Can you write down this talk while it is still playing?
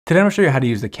Today I'm going to show you how to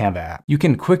use the Canva app. You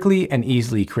can quickly and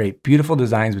easily create beautiful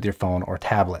designs with your phone or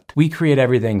tablet. We create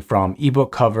everything from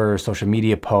ebook covers, social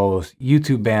media posts,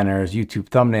 YouTube banners, YouTube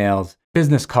thumbnails,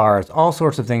 business cards, all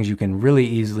sorts of things you can really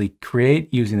easily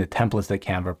create using the templates that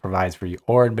Canva provides for you,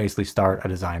 or basically start a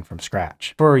design from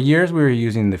scratch. For years, we were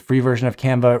using the free version of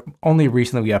Canva. Only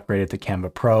recently we upgraded to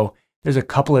Canva Pro. There's a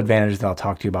couple advantages that I'll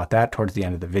talk to you about that towards the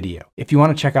end of the video. If you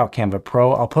want to check out Canva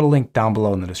Pro, I'll put a link down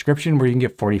below in the description where you can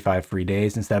get 45 free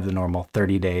days instead of the normal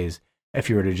 30 days if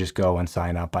you were to just go and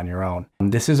sign up on your own.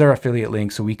 This is our affiliate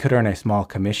link, so we could earn a small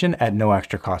commission at no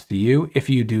extra cost to you if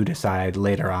you do decide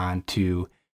later on to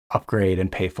upgrade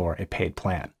and pay for a paid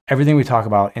plan. Everything we talk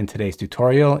about in today's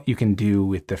tutorial, you can do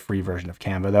with the free version of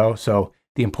Canva though. So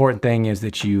the important thing is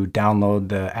that you download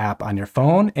the app on your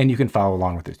phone and you can follow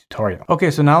along with the tutorial. Okay,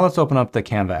 so now let's open up the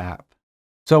Canva app.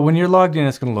 So when you're logged in,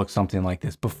 it's going to look something like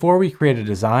this. Before we create a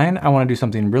design, I want to do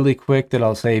something really quick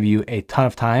that'll save you a ton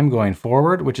of time going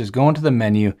forward, which is go into the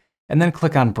menu and then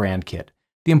click on Brand Kit.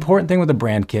 The important thing with the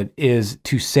Brand Kit is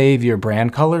to save your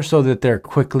brand colors so that they're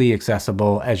quickly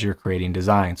accessible as you're creating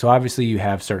designs. So obviously you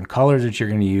have certain colors that you're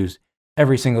going to use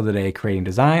every single day creating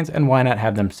designs, and why not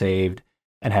have them saved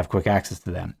and have quick access to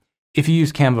them. If you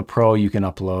use Canva Pro, you can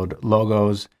upload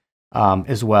logos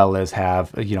as well as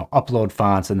have, upload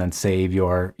fonts and then save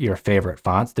your favorite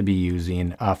fonts to be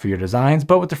using for your designs.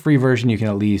 But with the free version, you can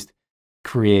at least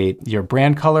create your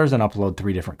brand colors and upload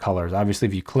 3 different colors. Obviously,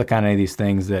 if you click on any of these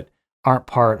things that aren't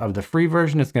part of the free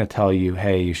version, it's going to tell you,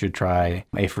 hey, you should try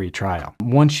a free trial.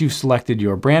 Once you've selected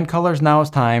your brand colors, now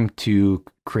it's time to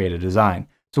create a design.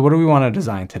 So what do we want to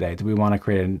design today? Do we want to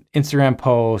create an Instagram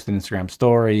post, an Instagram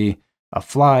story, a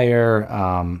flyer,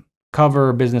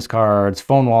 cover, business cards,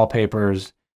 phone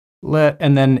wallpapers?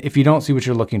 And then if you don't see what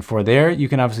you're looking for there, you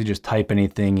can obviously just type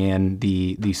anything in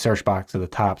the search box at the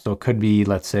top. So it could be,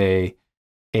 let's say,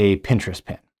 a Pinterest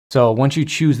pin. So once you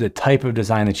choose the type of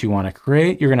design that you want to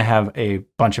create, you're going to have a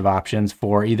bunch of options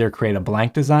for either create a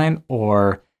blank design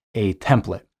or a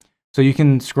template. So you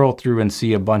can scroll through and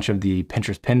see a bunch of the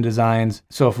Pinterest pin designs.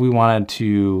 So if we wanted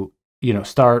to,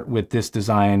 start with this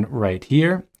design right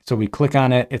here, so we click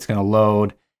on it, it's going to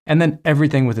load, and then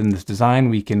everything within this design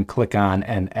we can click on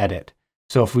and edit.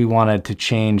 So if we wanted to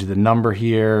change the number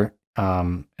here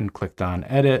and clicked on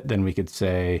edit, then we could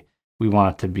say we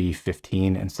want it to be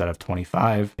 15 instead of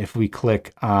 25. If we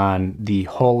click on the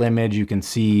whole image, you can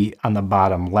see on the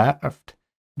bottom left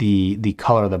the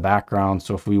color of the background.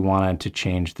 So if we wanted to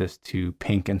change this to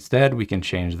pink instead, we can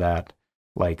change that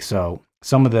like so.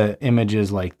 Some of the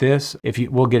images like this,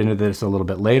 we'll get into this a little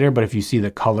bit later, but if you see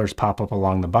the colors pop up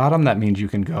along the bottom, that means you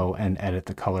can go and edit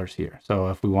the colors here. So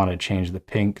if we want to change the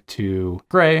pink to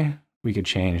gray, we could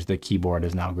change the keyboard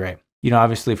is now gray.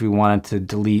 Obviously, if we wanted to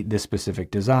delete this specific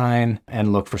design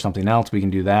and look for something else, we can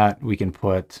do that. We can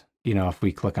put, if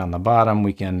we click on the bottom,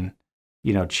 we can,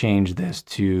 change this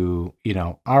to,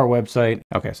 our website.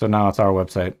 Okay, so now it's our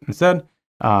website instead.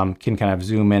 Can kind of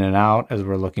zoom in and out as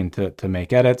we're looking to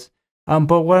make edits.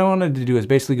 But what I wanted to do is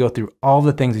basically go through all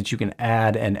the things that you can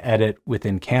add and edit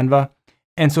within Canva.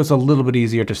 And so it's a little bit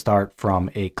easier to start from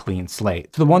a clean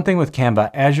slate. So the one thing with Canva,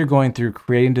 as you're going through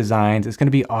creating designs, it's going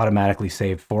to be automatically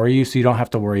saved for you. So you don't have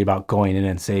to worry about going in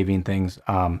and saving things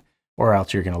or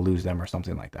else you're going to lose them or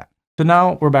something like that. So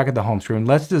now we're back at the home screen.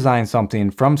 Let's design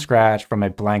something from scratch from a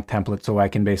blank template so I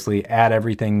can basically add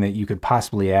everything that you could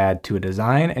possibly add to a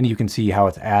design and you can see how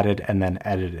it's added and then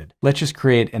edited. Let's just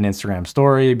create an Instagram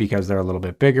story because they're a little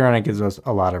bit bigger and it gives us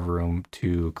a lot of room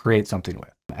to create something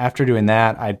with. After doing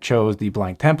that, I chose the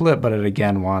blank template, but it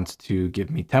again wants to give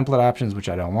me template options, which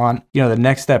I don't want. The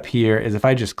next step here is if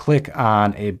I just click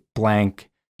on a blank,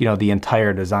 the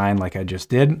entire design like I just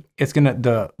did,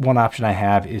 the one option I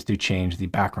have is to change the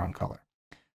background color.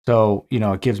 So,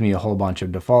 it gives me a whole bunch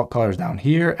of default colors down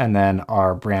here and then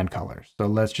our brand colors. So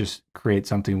let's just create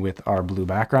something with our blue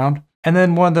background. And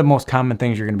then one of the most common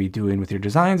things you're going to be doing with your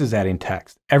designs is adding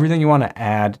text. Everything you want to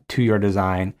add to your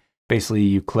design, basically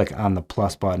you click on the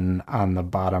plus button on the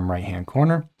bottom right-hand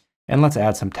corner and let's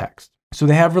add some text. So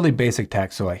they have really basic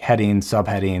text, so like headings,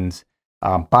 subheadings,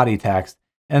 body text,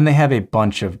 and they have a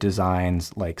bunch of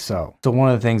designs like so. So one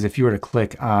of the things, if you were to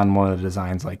click on one of the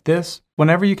designs like this,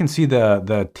 whenever you can see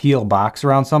the teal box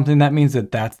around something, that means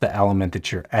that that's the element that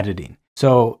you're editing.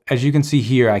 So as you can see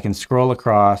here, I can scroll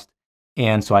across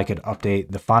and so I could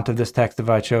update the font of this text if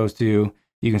I chose to.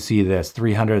 You can see this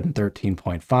 313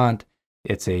 point font.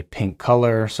 It's a pink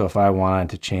color. So if I wanted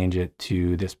to change it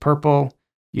to this purple,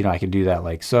 I could do that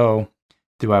like so.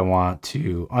 Do I want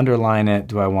to underline it?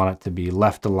 Do I want it to be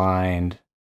left aligned,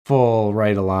 full,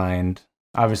 right aligned?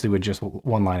 Obviously with just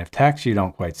one line of text, you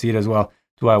don't quite see it as well.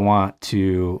 Do I want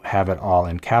to have it all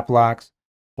in cap locks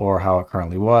or how it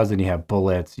currently was? And you have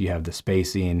bullets, you have the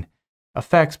spacing,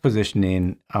 effects,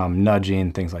 positioning,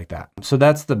 nudging, things like that. So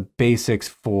that's the basics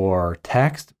for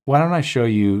text. Why don't I show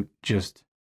you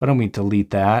why don't we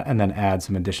delete that and then add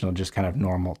some additional just kind of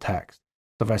normal text.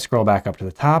 So if I scroll back up to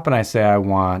the top and I say I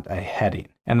want a heading.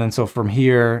 And then so from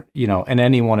here, in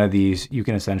any one of these, you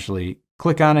can essentially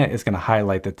click on it. It's going to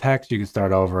highlight the text. You can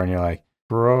start over and you're like,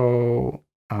 Pro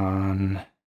on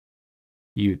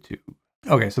YouTube.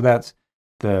 Okay, so that's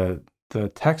the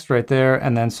text right there.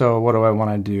 And then so what do I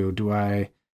want to do? Do I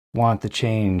want to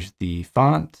change the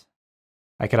font?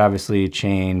 I could obviously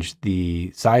change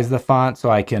the size of the font. So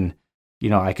I can,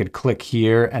 I could click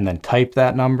here and then type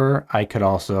that number. I could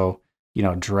also,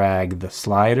 drag the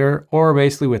slider, or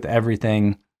basically with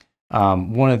everything,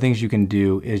 one of the things you can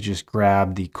do is just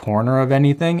grab the corner of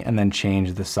anything and then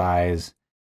change the size.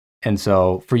 And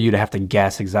so for you to have to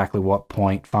guess exactly what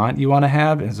point font you want to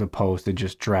have, as opposed to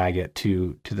just drag it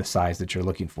to the size that you're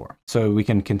looking for. So we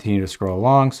can continue to scroll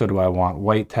along. So do I want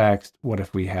white text? What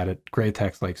if we had it gray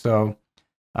text like so?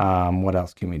 What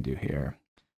else can we do here?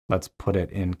 Let's put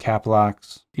it in cap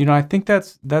locks. I think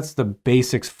that's the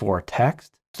basics for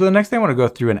text. So the next thing I want to go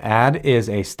through and add is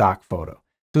a stock photo.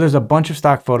 So there's a bunch of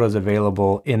stock photos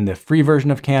available in the free version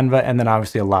of Canva, and then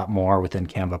obviously a lot more within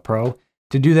Canva Pro.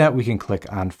 To do that, we can click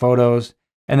on photos,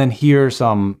 and then here's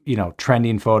some,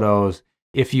 trending photos.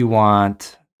 If you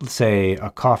want, let's say, a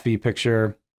coffee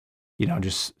picture,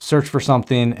 just search for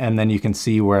something, and then you can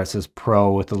see where it says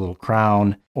Pro with the little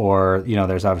crown, or,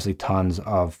 there's obviously tons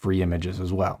of free images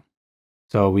as well.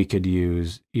 So we could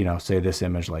use, say this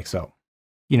image like so.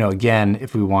 Again,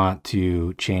 if we want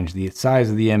to change the size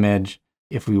of the image,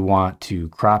 if we want to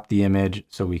crop the image,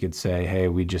 so we could say, hey,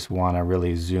 we just want to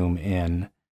really zoom in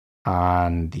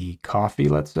on the coffee,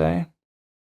 let's say,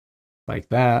 like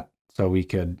that. So we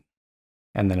could,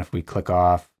 and then if we click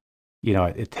off,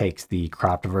 it takes the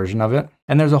cropped version of it.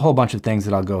 And there's a whole bunch of things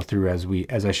that I'll go through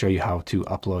as I show you how to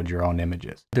upload your own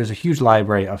images. There's a huge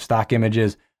library of stock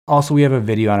images. Also, we have a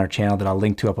video on our channel that I'll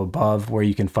link to up above where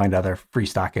you can find other free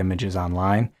stock images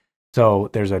online. So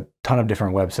there's a ton of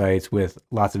different websites with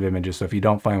lots of images. So if you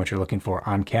don't find what you're looking for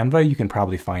on Canva, you can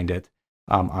probably find it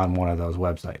on one of those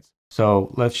websites.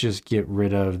 So let's just get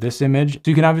rid of this image.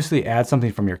 So you can obviously add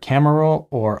something from your camera roll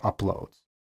or uploads.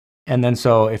 And then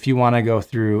so if you want to go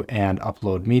through and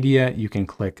upload media, you can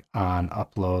click on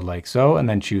upload like so, and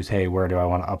then choose, hey, where do I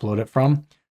want to upload it from?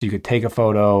 So you could take a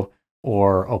photo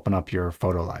or open up your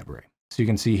photo library. So you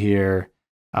can see here,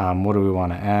 what do we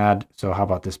want to add? So how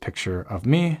about this picture of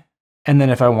me? And then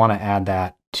if I want to add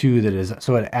that to the design,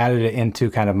 so it added it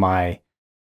into kind of my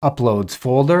uploads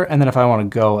folder. And then if I want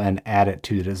to go and add it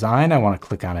to the design, I want to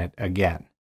click on it again.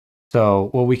 So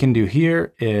what we can do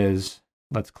here is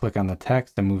let's click on the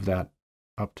text and move that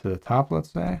up to the top,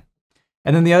 let's say.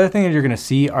 And then the other thing that you're going to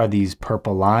see are these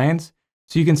purple lines.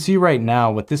 So you can see right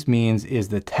now what this means is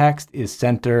the text is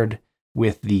centered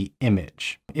with the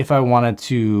image. If I wanted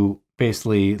to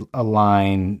basically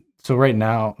align, so right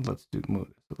now, let's move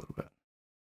this a little bit.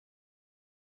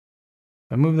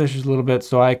 I move this just a little bit.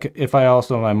 So if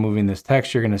I'm moving this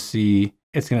text, you're going to see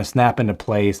it's going to snap into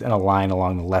place and align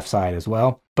along the left side as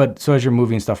well. But so as you're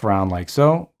moving stuff around like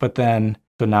so,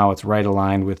 so now it's right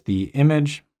aligned with the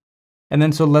image. And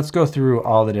then so let's go through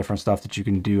all the different stuff that you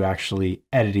can do actually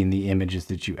editing the images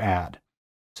that you add.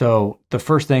 So the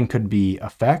first thing could be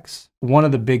effects. One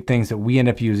of the big things that we end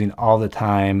up using all the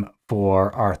time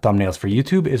for our thumbnails for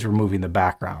YouTube is removing the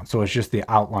background. So it's just the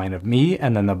outline of me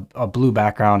and then a blue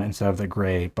background instead of the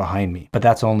gray behind me. But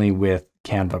that's only with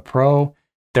Canva Pro.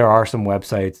 There are some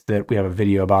websites that we have a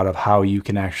video about of how you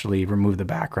can actually remove the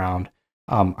background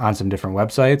on some different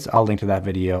websites. I'll link to that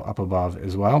video up above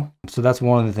as well. So that's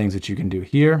one of the things that you can do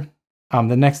here.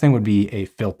 The next thing would be a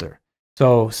filter.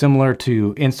 So similar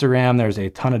to Instagram, there's a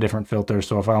ton of different filters.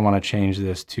 So if I want to change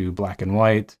this to black and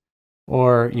white,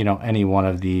 or any one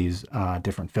of these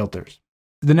different filters.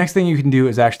 The next thing you can do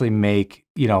is actually make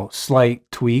slight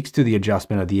tweaks to the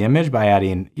adjustment of the image by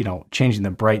adding changing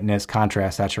the brightness,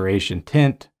 contrast, saturation,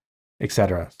 tint,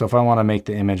 etc. So if I want to make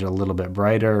the image a little bit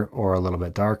brighter or a little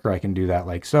bit darker, I can do that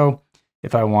like so.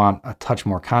 If I want a touch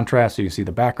more contrast, so you see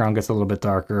the background gets a little bit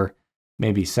darker,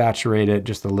 maybe saturate it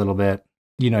just a little bit,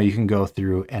 you can go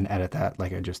through and edit that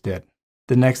like I just did.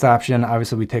 The next option,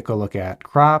 obviously we take a look at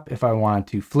crop. If I wanted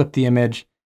to flip the image,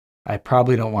 I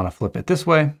probably don't want to flip it this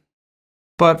way,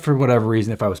 but for whatever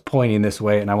reason, if I was pointing this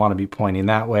way and I want to be pointing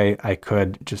that way, I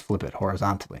could just flip it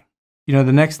horizontally. The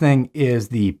next thing is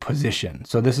the position.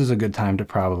 So this is a good time to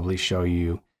probably show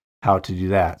you how to do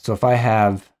that. So if I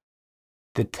have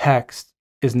the text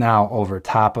is now over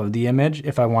top of the image.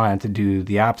 If I wanted to do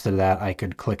the opposite of that, I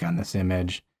could click on this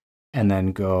image and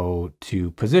then go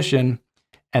to position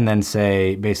and then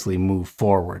say basically move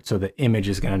forward. So the image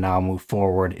is going to now move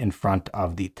forward in front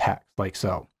of the text like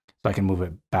so. So I can move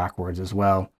it backwards as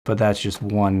well, but that's just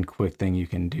one quick thing you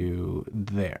can do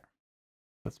there.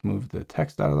 Let's move the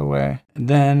text out of the way. And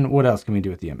then what else can we do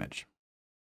with the image?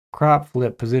 Crop,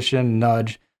 flip, position,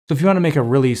 nudge. So if you want to make a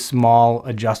really small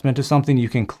adjustment to something, you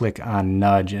can click on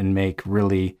nudge and make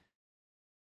really,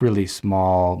 really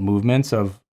small movements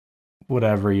of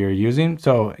whatever you're using.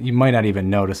 So you might not even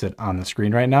notice it on the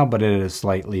screen right now, but it is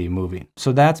slightly moving.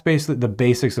 So that's basically the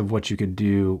basics of what you could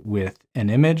do with an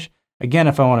image. Again,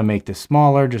 if I want to make this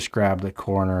smaller, just grab the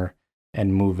corner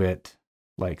and move it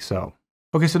like so.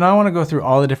 Okay, so now I want to go through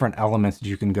all the different elements that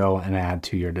you can go and add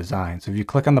to your design. So if you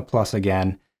click on the plus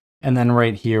again, and then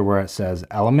right here where it says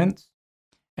elements.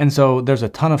 And so there's a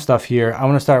ton of stuff here. I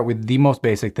want to start with the most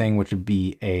basic thing, which would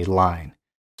be a line.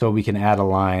 So we can add a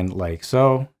line like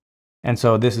so. And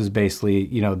so this is basically,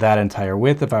 you know, that entire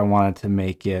width. If I wanted to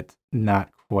make it not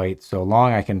quite so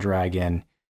long, I can drag in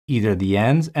either the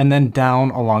ends and then down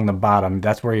along the bottom.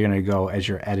 That's where you're going to go as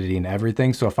you're editing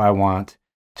everything. So if I want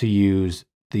to use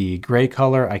the gray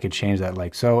color, I could change that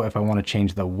like so. If I want to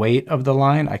change the weight of the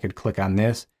line, I could click on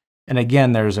this. And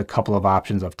again, there's a couple of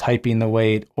options of typing the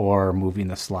weight or moving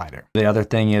the slider. The other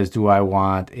thing is, do I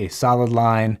want a solid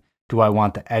line? Do I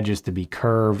want the edges to be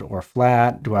curved or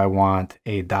flat? Do I want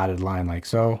a dotted line like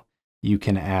so? You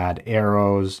can add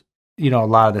arrows, you know, a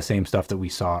lot of the same stuff that we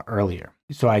saw earlier.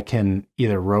 So I can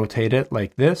either rotate it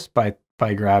like this by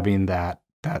grabbing that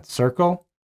circle.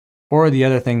 Or the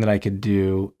other thing that I could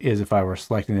do is if I were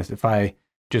selecting this, if I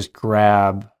just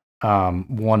grab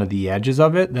one of the edges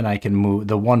of it, then I can move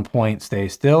the one point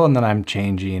stays still, and then I'm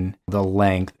changing the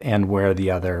length and where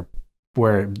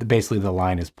basically the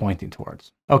line is pointing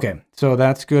towards. Okay, so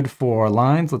that's good for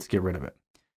lines. Let's get rid of it.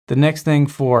 The next thing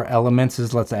for elements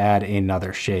is let's add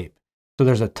another shape. So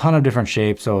there's a ton of different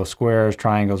shapes. So squares,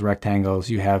 triangles,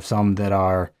 rectangles. You have some that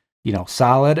are, you know,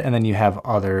 solid, and then you have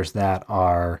others that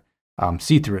are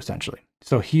see-through essentially.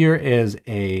 So here is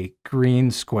a green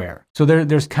square. So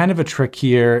there's kind of a trick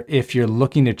here if you're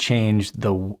looking to change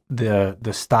the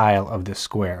style of this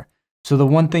square. So the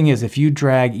one thing is if you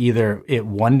drag either it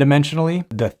one-dimensionally,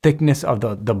 the thickness of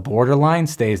the border line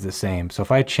stays the same. So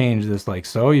if I change this like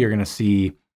so, you're gonna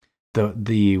see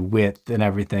the width and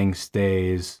everything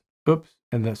stays, oops,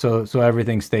 and so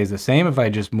everything stays the same if I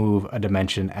just move a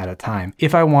dimension at a time.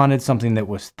 If I wanted something that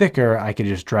was thicker, I could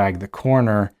just drag the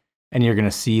corner and you're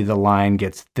gonna see the line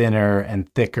gets thinner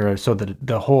and thicker so that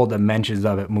the whole dimensions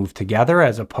of it move together,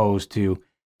 as opposed to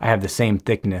I have the same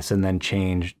thickness and then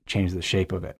change the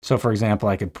shape of it. So for example,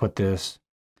 I could put this,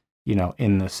 you know,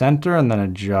 in the center and then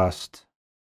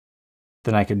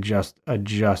I could just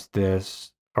adjust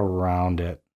this around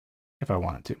it if I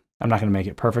wanted to. I'm not gonna make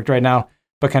it perfect right now,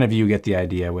 but kind of you get the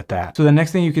idea with that. So the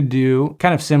next thing you could do,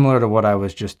 kind of similar to what I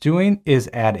was just doing, is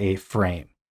add a frame.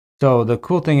 So the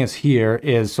cool thing is here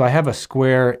is, so I have a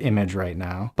square image right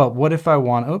now, but what if I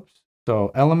want, oops,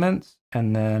 so elements,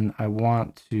 and then I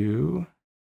want to,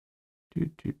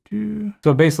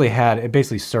 so it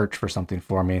basically searched for something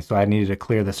for me. So I needed to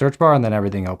clear the search bar and then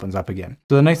everything opens up again.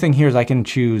 So the nice thing here is I can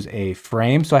choose a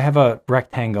frame. So I have a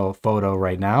rectangle photo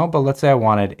right now, but let's say I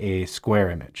wanted a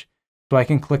square image. So I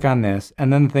can click on this.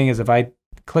 And then the thing is, if I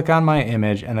click on my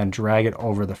image and then drag it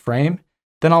over the frame,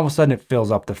 then all of a sudden it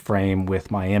fills up the frame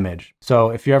with my image. So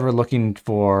if you're ever looking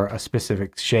for a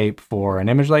specific shape for an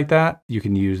image like that, you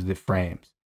can use the frames.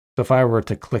 So if I were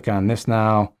to click on this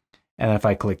now, and if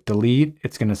I click delete,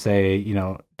 it's gonna say, you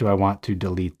know, do I want to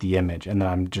delete the image? And then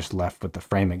I'm just left with the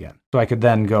frame again. So I could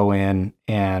then go in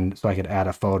and so I could add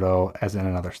a photo as in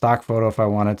another stock photo if I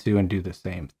wanted to and do the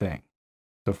same thing.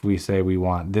 So if we say we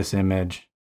want this image,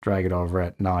 drag it over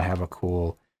it, now I have a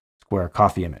cool square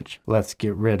coffee image. Let's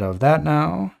get rid of that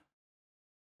now.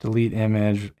 Delete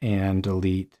image and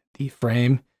delete the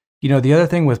frame. You know, the other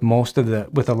thing with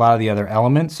with a lot of the other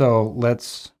elements, so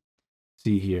let's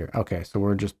see here. Okay, so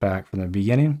we're just back from the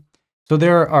beginning. So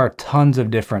there are tons of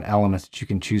different elements that you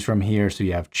can choose from here. So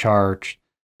you have charts,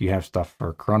 you have stuff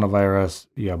for coronavirus,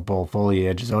 you have bull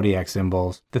foliage, zodiac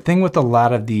symbols. The thing with a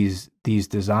lot of these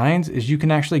designs is you can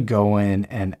actually go in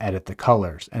and edit the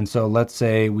colors. And so let's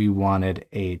say we wanted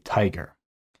a tiger.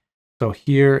 So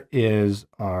here is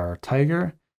our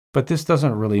tiger, but this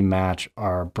doesn't really match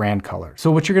our brand color. So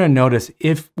what you're gonna notice,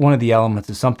 if one of the elements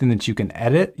is something that you can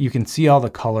edit, you can see all the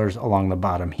colors along the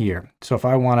bottom here. So if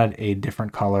I wanted a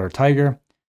different color tiger,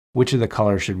 which of the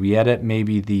colors should we edit?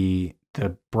 Maybe the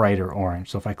brighter orange.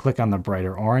 So if I click on the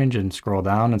brighter orange and scroll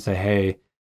down and say, hey,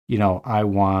 I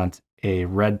want a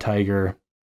red tiger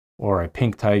or a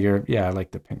pink tiger. Yeah, I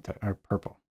like the pink tiger, or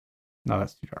purple. No,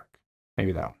 that's too dark.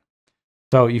 Maybe that one.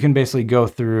 So you can basically go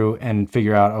through and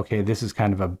figure out, okay, this is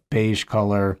kind of a beige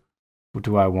color. What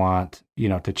do I want,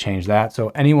 to change that? So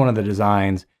any one of the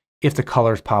designs, if the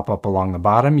colors pop up along the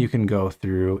bottom, you can go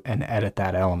through and edit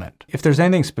that element. If there's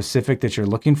anything specific that you're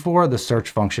looking for, the search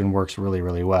function works really,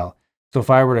 really well. So if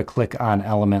I were to click on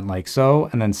element like so,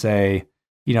 and then say,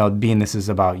 being this is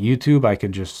about YouTube, I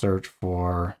could just search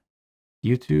for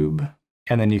YouTube.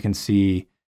 And then you can see,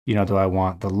 do I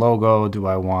want the logo? Do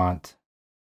I want,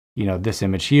 this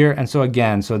image here? And so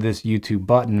again, so this YouTube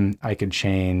button, I could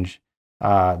change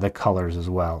the colors as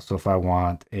well. So if I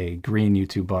want a green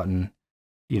YouTube button,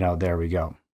 there we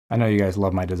go. I know you guys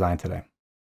love my design today,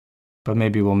 but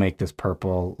maybe we'll make this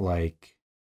purple like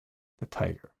the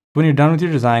tiger. When you're done with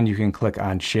your design, you can click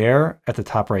on share at the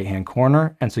top right-hand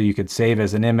corner. And so you could save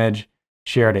as an image,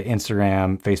 share to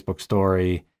Instagram, Facebook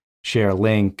story, share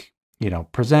link,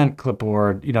 present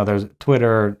clipboard, there's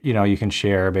Twitter, you can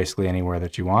share basically anywhere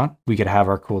that you want. We could have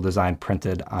our cool design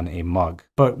printed on a mug.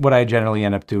 But what I generally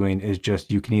end up doing is just,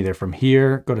 you can either from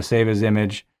here, go to save as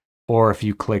image, or if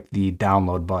you click the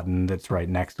download button that's right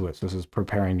next to it. So this is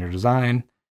preparing your design.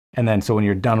 And then, so when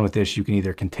you're done with this, you can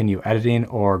either continue editing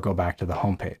or go back to the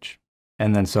home page.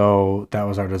 And then, so that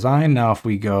was our design. Now, if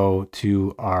we go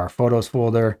to our photos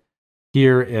folder,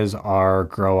 here is our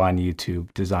Grow on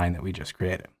YouTube design that we just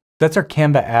created. That's our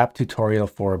Canva app tutorial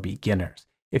for beginners.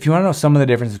 If you want to know some of the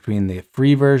difference between the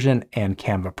free version and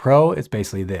Canva Pro, it's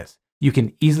basically this. You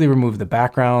can easily remove the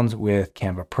backgrounds with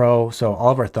Canva Pro. So all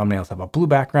of our thumbnails have a blue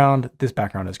background. This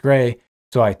background is gray.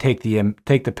 So I take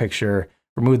the picture,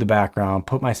 remove the background,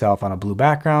 put myself on a blue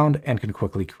background, and can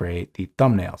quickly create the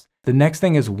thumbnails. The next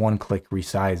thing is one-click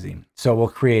resizing. So we'll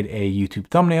create a YouTube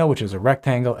thumbnail, which is a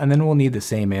rectangle, and then we'll need the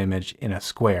same image in a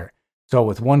square. So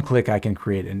with one click, I can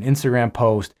create an Instagram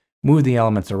post, move the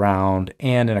elements around,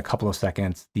 and in a couple of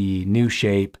seconds, the new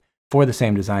shape for the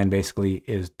same design basically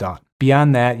is done.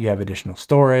 Beyond that, you have additional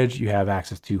storage, you have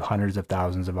access to hundreds of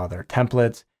thousands of other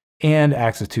templates, and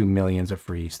access to millions of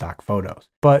free stock photos.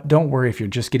 But don't worry if you're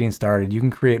just getting started, you can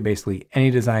create basically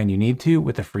any design you need to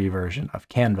with the free version of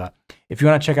Canva. If you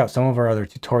want to check out some of our other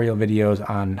tutorial videos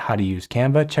on how to use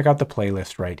Canva, check out the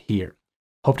playlist right here.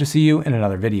 Hope to see you in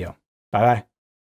another video. Bye-bye.